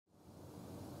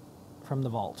from the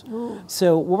vault. Ooh.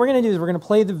 So what we're going to do is we're going to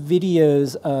play the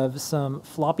videos of some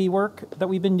floppy work that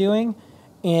we've been doing.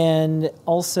 And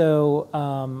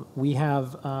also we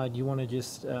have, do you want to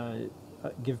just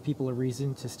give people a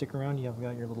reason to stick around? You have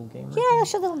got your little gamer? Yeah, I'll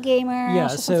show the little gamer. Yeah, I'll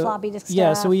show some floppy disk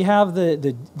yeah, stuff. so we have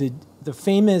the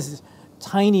famous,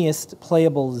 tiniest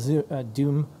playable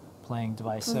Doom playing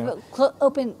device. So,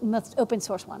 Most open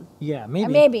source one. yeah,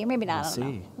 maybe. Or maybe not. We'll I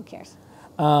don't know. see. Who cares?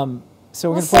 So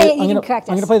we're We'll gonna say play. it, you can correct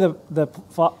I'm us. gonna play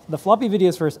the floppy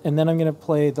videos first, and then I'm gonna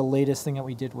play the latest thing that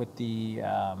we did with the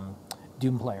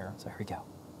Doom player. So here we go.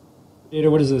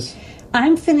 Data, what is this?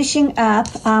 I'm finishing up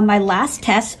my last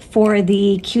test for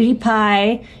the Cutie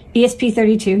Pie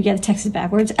ESP32. Yeah, the text is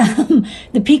backwards.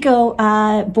 The Pico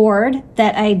board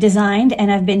that I designed and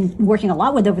I've been working a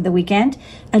lot with over the weekend.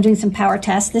 I'm doing some power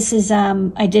tests. This is,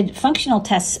 I did functional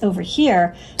tests over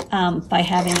here by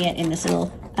having it in this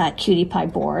little Cutie Pie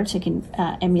board so you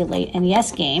can emulate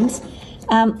NES games.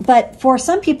 But for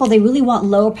some people, they really want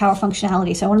low power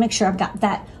functionality. So I want to make sure I've got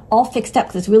that all fixed up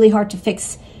because it's really hard to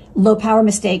fix low power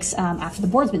mistakes after the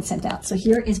board's been sent out. So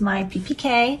here is my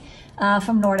PPK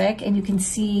from Nordic, and you can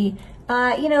see,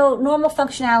 normal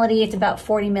functionality, it's about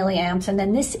 40 milliamps. And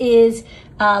then this is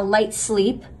light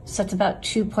sleep, so it's about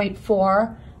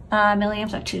 2.4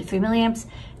 milliamps, or 2 to 3 milliamps.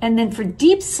 And then for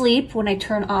deep sleep, when I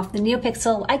turn off the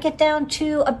NeoPixel, I get down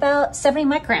to about 70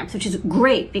 microamps, which is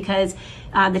great because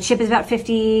the chip is about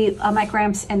 50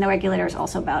 microamps and the regulator is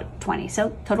also about 20.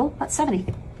 So total, about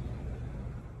 70.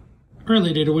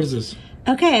 Early data, what is this?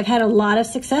 Okay, I've had a lot of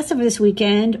success over this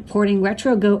weekend porting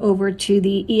RetroGo over to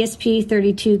the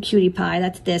ESP32 Cutie Pie.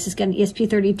 That's this. It's got an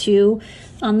ESP32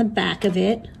 on the back of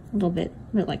it, a little bit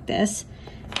like this,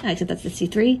 except that's the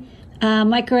C3.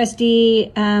 Micro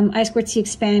SD, I2C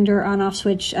expander, on-off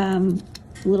switch,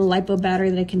 little LiPo battery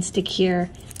that I can stick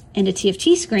here, and a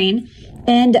TFT screen.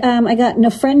 And I got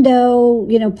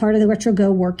Nofrendo, part of the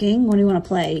RetroGo working. What do you want to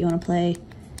play? You want to play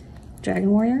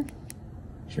Dragon Warrior?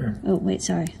 Sure. Oh, wait,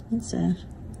 sorry. That's a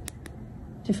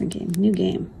different game, new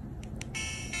game.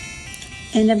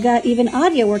 And I've got even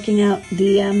audio working out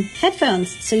the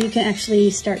headphones, so you can actually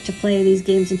start to play these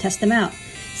games and test them out.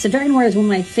 So Dragon Warrior is one of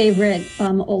my favorite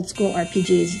old school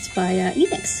RPGs. It's by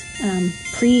Enix,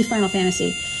 pre-Final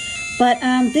Fantasy. But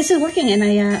this is working, and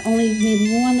I only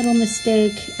made one little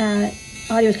mistake.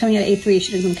 Audio is coming out of A3,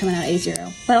 should have been coming out of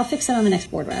A0. But I'll fix that on the next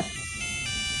board rev.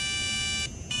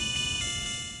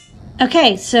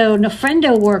 Okay, so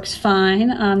Nofrendo works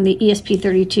fine on the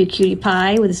ESP32 Cutie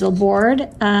Pie with this little board.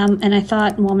 And I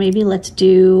thought, well, maybe let's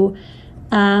do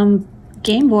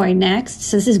Game Boy next.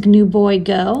 So this is GNU Boy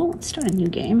Go. Let's start a new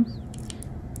game.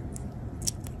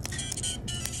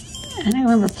 And I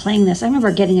remember playing this. I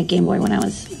remember getting a Game Boy when I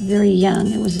was very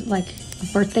young. It was like a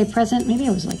birthday present. Maybe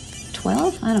I was like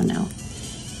 12? I don't know.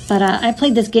 But I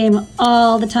played this game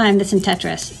all the time, this and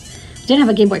Tetris. I didn't have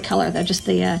a Game Boy Color, though, just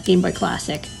the Game Boy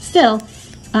Classic. Still,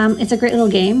 it's a great little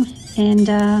game, and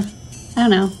I don't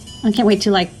know. I can't wait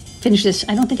to finish this.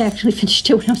 I don't think I actually finished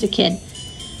it when I was a kid.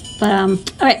 But all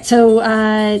right, so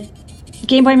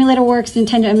Game Boy emulator works,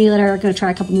 Nintendo emulator. I'm going to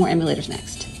try a couple more emulators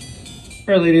next.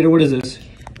 All right, Lady, what is this?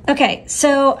 Okay,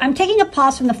 so I'm taking a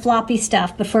pause from the floppy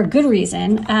stuff, but for a good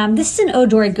reason. This is an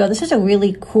Odroid Go. This is a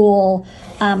really cool,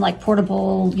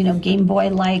 portable, Game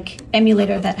Boy-like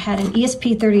emulator that had an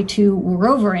ESP32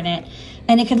 rover in it.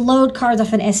 And it could load cards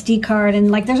off an SD card,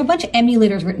 and there's a bunch of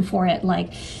emulators written for it,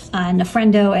 like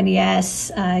Nofrendo,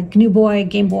 NES, GNU Boy,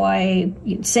 Game Boy,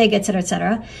 Sega, etc.,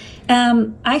 etc.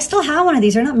 I still have one of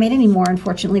these. They're not made anymore,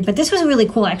 unfortunately, but this was really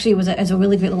cool. Actually, it was a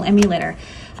really great little emulator.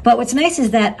 But what's nice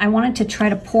is that I wanted to try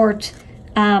to port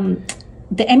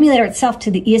the emulator itself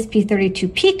to the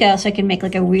ESP32 Pico, so I can make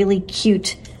a really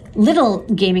cute little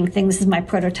gaming thing. This is my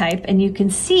prototype, and you can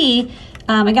see.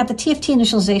 I got the TFT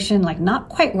initialization not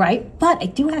quite right, but I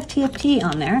do have TFT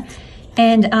on there.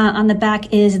 And on the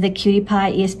back is the Cutie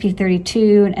Pie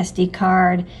ESP32, an SD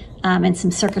card, and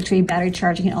some circuitry, battery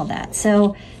charging, and all that.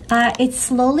 So it's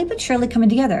slowly but surely coming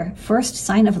together. First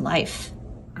sign of life.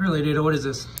 Early data, what is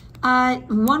this?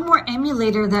 One more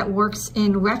emulator that works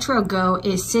in RetroGo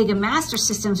is Sega Master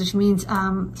Systems, which means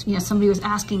somebody was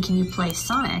asking, can you play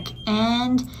Sonic?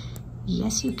 And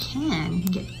yes, you can. You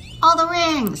can get all the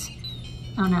rings.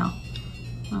 Oh no,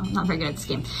 well, not very good at this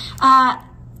game.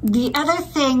 The other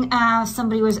thing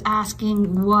somebody was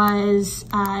asking was,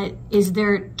 is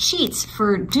there cheats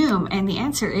for Doom? And the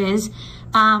answer is,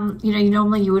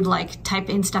 normally you would type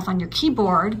in stuff on your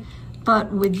keyboard,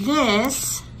 but with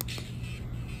this,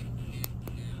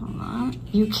 hold on,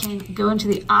 you can go into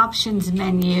the options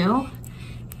menu,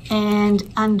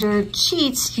 and under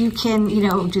cheats, you can,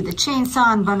 do the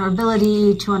chainsaw and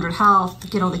vulnerability, 200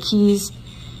 health, get all the keys.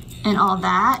 and all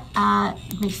that.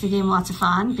 Makes the game lots of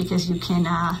fun because you can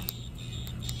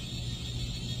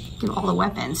get all the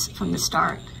weapons from the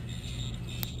start.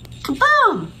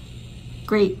 Kaboom!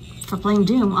 Great for playing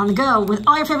Doom on the go with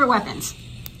all your favorite weapons.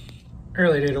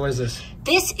 Early data, what is this?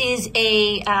 This is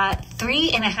a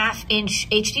 3.5-inch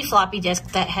HD floppy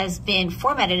disk that has been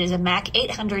formatted as a Mac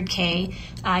 800K.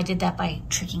 I did that by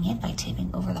tricking it, by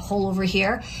taping over the hole over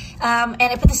here. And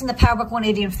I put this in the PowerBook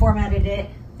 180 and formatted it.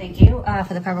 Thank you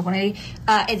for the PowerBook 180.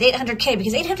 It's 800K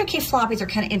because 800K floppies are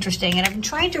kind of interesting. And I've been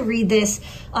trying to read this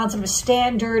on sort of a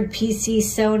standard PC,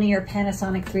 Sony, or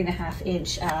Panasonic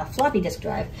 3.5-inch floppy disk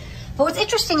drive. But what's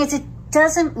interesting is it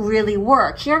doesn't really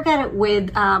work. Here I've got it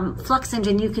with Flux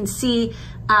Engine. You can see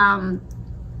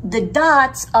the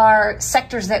dots are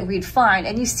sectors that read fine.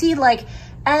 And you see, like,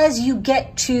 as you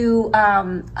get to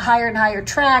higher and higher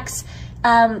tracks,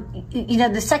 you know,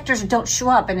 the sectors don't show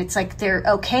up, and it's like they're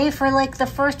okay for like the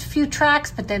first few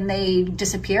tracks, but then they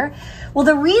disappear. Well,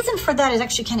 the reason for that is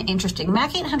actually kind of interesting.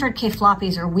 Mac 800K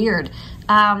floppies are weird.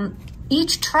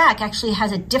 Each track actually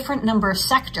has a different number of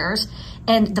sectors,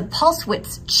 and the pulse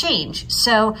widths change.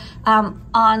 So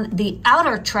on the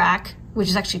outer track, which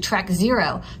is actually track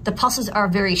 0, the pulses are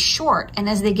very short. And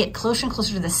as they get closer and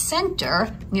closer to the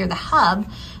center, near the hub,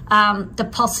 the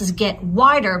pulses get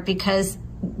wider because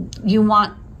you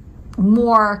want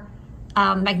more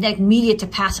magnetic media to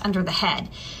pass under the head.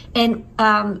 And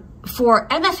for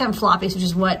MFM floppies, which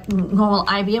is what normal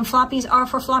IBM floppies are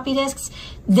for floppy disks,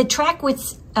 the track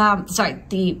widths,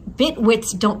 the bit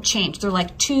widths don't change. They're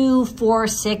like 2, 4,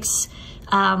 6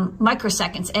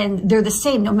 microseconds, and they're the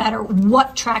same no matter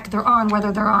what track they're on,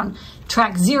 whether they're on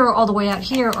track 0 all the way out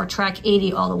here or track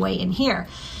 80 all the way in here.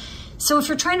 So if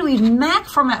you're trying to read Mac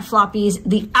format floppies,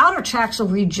 the outer tracks will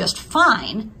read just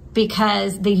fine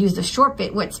because they use the short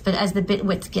bit widths, but as the bit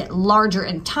widths get larger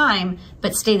in time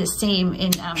but stay the same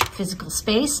in physical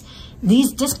space,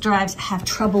 these disk drives have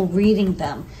trouble reading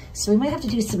them. So we might have to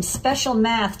do some special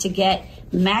math to get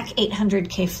Mac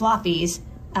 800K floppies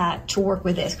to work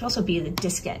with this. It could also be the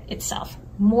diskette itself.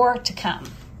 More to come.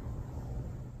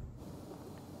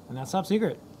 And that's top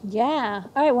secret. Yeah.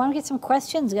 All right, why don't we get some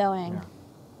questions going? Yeah.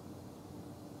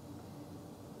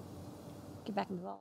 Get back involved.